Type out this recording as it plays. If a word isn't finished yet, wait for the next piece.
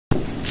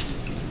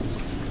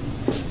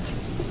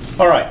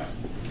All right,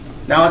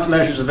 now on to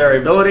measures of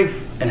variability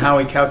and how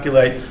we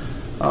calculate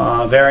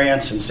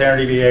variance and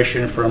standard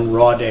deviation from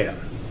raw data.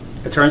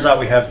 It turns out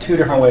we have two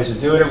different ways to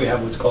do it. We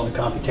have what's called a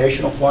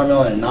computational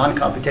formula and a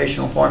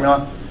non-computational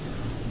formula.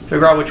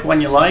 Figure out which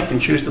one you like and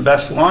choose the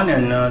best one,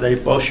 and they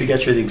both should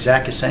get you the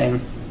exact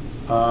same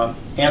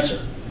answer.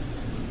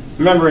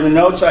 Remember, in the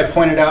notes I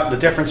pointed out the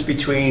difference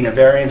between a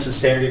variance and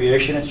standard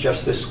deviation. It's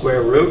just this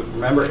square root.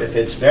 Remember, if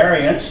it's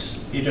variance,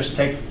 you just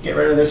get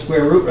rid of this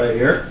square root right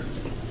here.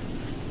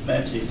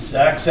 That's the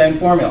exact same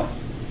formula.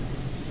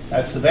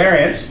 That's the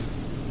variance.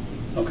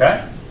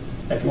 Okay?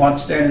 If you want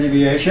the standard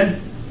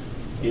deviation,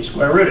 you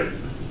square root it.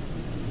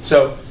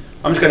 So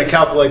I'm just going to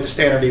calculate the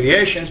standard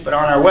deviations, but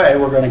on our way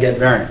we're going to get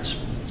variance.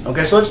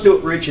 Okay, so let's do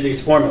it for each of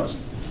these formulas.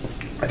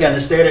 Again,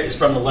 this data is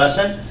from the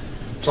lesson.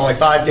 It's only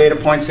 5 data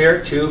points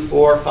here, 2,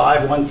 4,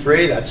 5, 1,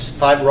 3. That's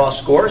 5 raw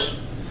scores.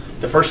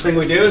 The first thing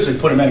we do is we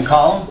put them in a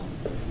column.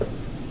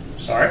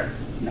 Sorry,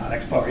 not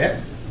X bar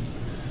yet.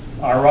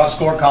 Our raw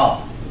score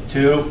column.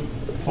 2,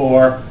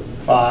 4,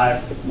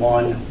 5,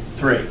 1,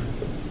 3.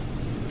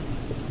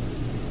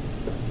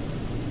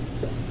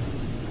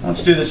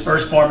 Let's do this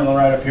first formula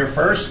right up here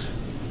first.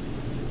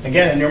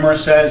 Again, the numerator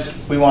says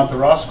we want the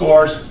raw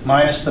scores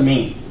minus the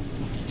mean.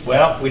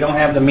 Well, we don't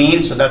have the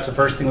mean, so that's the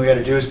first thing we got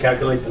to do is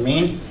calculate the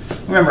mean.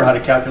 Remember how to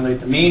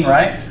calculate the mean,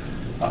 right?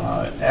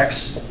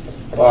 X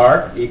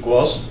bar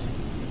equals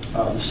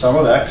the sum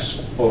of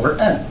x over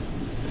n.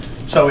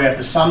 So we have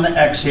to sum the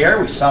x here.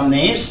 We sum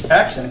these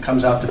x, and it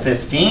comes out to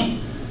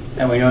 15.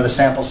 And we know the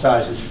sample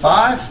size is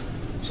 5.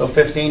 So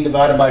 15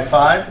 divided by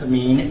 5, the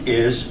mean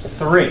is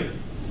 3.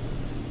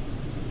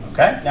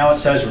 Okay, now it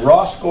says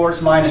raw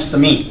scores minus the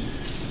mean.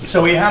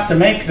 So we have to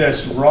make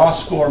this raw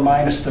score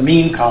minus the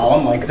mean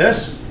column like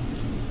this.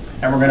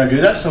 And we're going to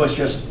do that. So it's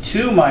just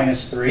 2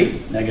 minus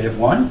 3, negative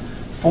 1.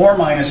 4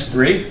 minus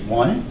 3,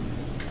 1.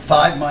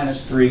 5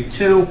 minus 3,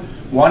 2.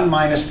 1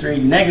 minus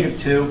 3, negative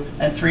 2.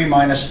 And 3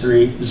 minus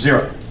 3,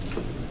 0.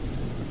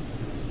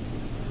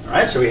 All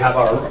right, so we have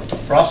our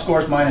raw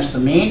scores minus the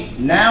mean.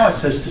 Now it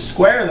says to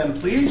square them,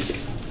 please.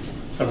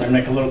 So we're going to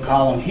make a little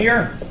column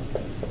here.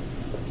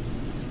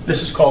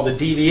 This is called the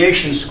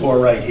deviation score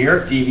right here.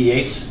 It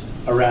deviates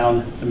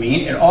around the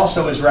mean. It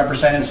also is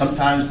represented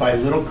sometimes by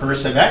little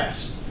cursive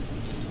x.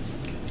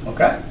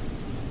 Okay?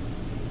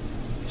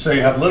 So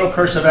you have little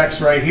cursive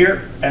x right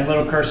here and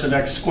little cursive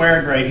x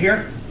squared right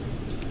here.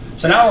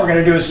 So now what we're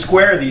going to do is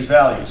square these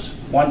values.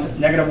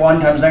 Negative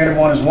 1 times negative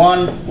 1 is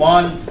 1,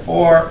 1,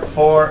 4,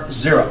 4,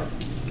 0.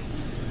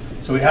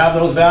 So we have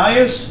those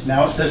values.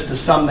 Now it says to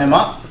sum them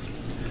up.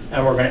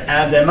 And we're going to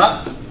add them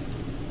up.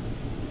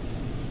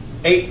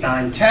 8,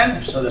 9,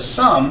 10. So the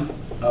sum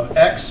of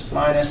x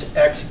minus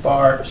x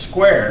bar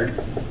squared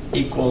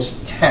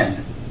equals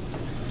 10.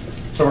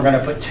 So we're going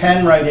to put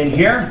 10 right in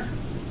here.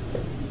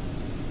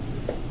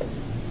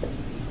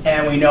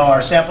 And we know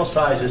our sample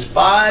size is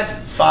 5.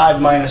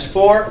 5 minus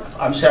 4,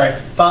 I'm sorry,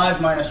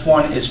 5 minus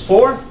 1 is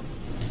 4.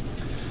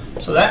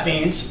 So that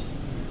means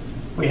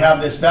we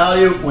have this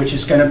value, which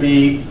is going to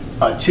be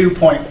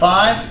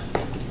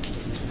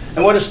 2.5.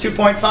 And what is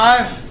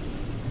 2.5?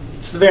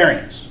 It's the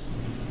variance.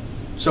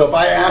 So if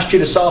I asked you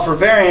to solve for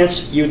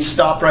variance, you'd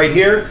stop right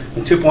here,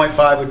 and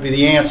 2.5 would be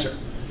the answer.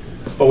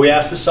 But we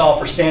asked to solve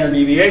for standard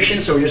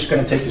deviation, so we're just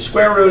going to take the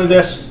square root of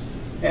this,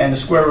 and the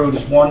square root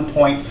is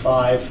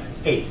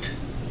 1.58.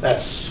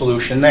 That's the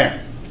solution there.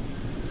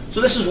 So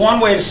this is one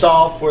way to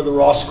solve for the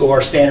raw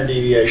score standard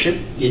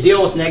deviation. You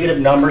deal with negative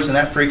numbers, and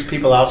that freaks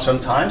people out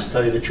sometimes, to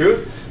tell you the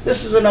truth.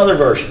 This is another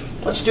version.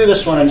 Let's do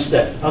this one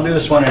instead. I'll do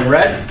this one in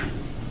red.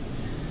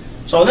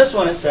 So in this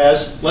one it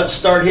says, let's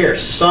start here,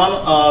 sum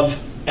of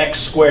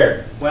x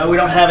squared. Well, we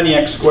don't have any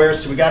x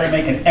squares, so we got to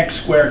make an x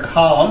squared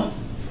column.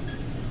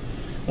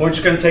 We're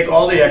just going to take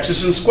all the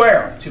x's and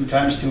square them. 2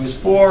 times 2 is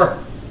 4,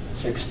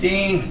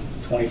 16,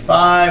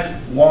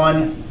 25,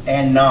 1,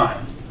 and 9.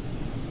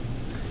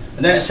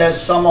 And then it says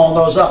sum all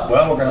those up.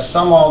 Well, we're going to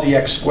sum all the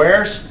x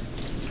squares.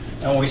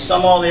 And when we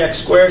sum all the x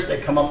squares, they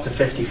come up to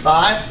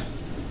 55.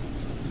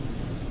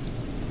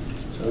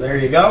 So there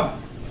you go.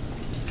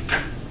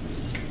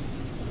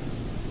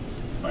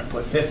 I'm going to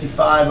put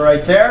 55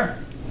 right there.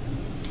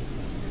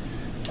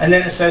 And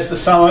then it says the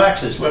sum of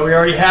x's. Well, we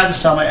already had the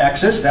sum of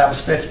x's. That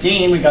was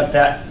 15. We got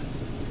that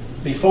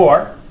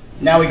before.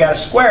 Now we got to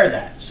square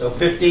that. So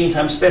 15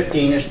 times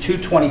 15 is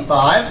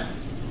 225.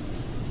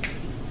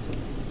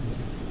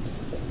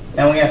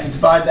 And we have to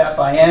divide that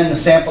by n, the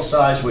sample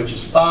size, which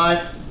is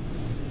 5.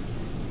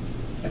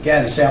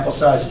 Again, the sample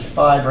size is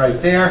 5 right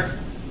there.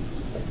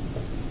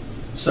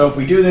 So if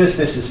we do this,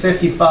 this is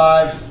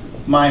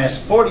 55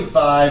 minus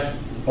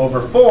 45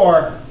 over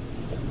 4.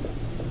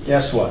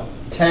 Guess what?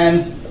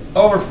 10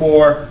 over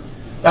 4.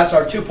 That's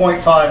our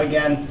 2.5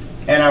 again.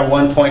 And our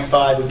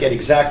 1.5 would get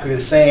exactly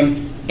the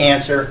same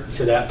answer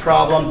to that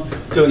problem.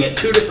 Doing it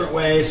 2 different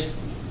ways.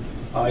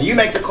 You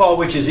make the call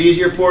which is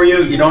easier for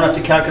you. You don't have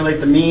to calculate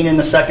the mean in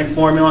the second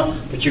formula,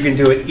 but you can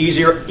do it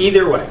easier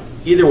either way.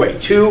 Either way,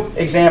 2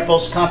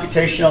 examples,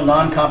 computational,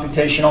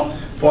 non-computational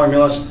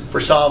formulas for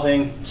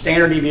solving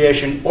standard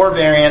deviation or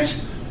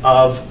variance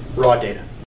of raw data.